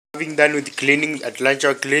having done with cleaning, at lunch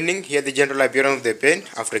hour cleaning, here the general appearance of the pen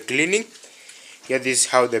after cleaning. Here this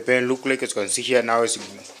is how the pen look like. As you can see here now, it's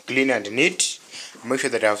clean and neat. Make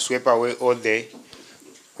sure that I have swept away all the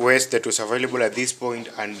waste that was available at this point,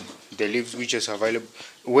 and the leaves which was available,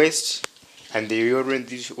 waste, and the urine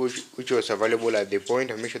which was available at the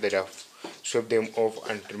point. And make sure that I've swept them off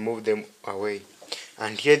and remove them away.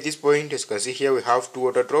 And here at this point, as you can see here, we have 2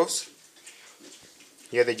 water troughs.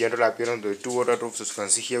 Here the general appearance of the 2 water troughs. As you can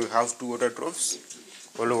see here, we have 2 water troughs.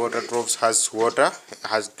 All water troughs has water,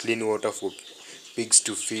 has clean water for pigs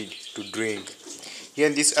to feed, to drink. Here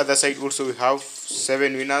on this other side also we have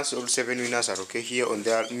 7 winners. All 7 winners are okay here on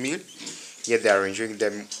their meal. Here they are enjoying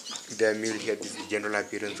their meal. Here this is the general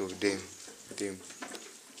appearance of them.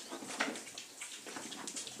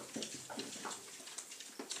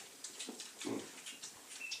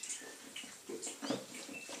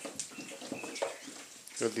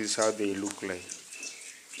 So this is how they look like.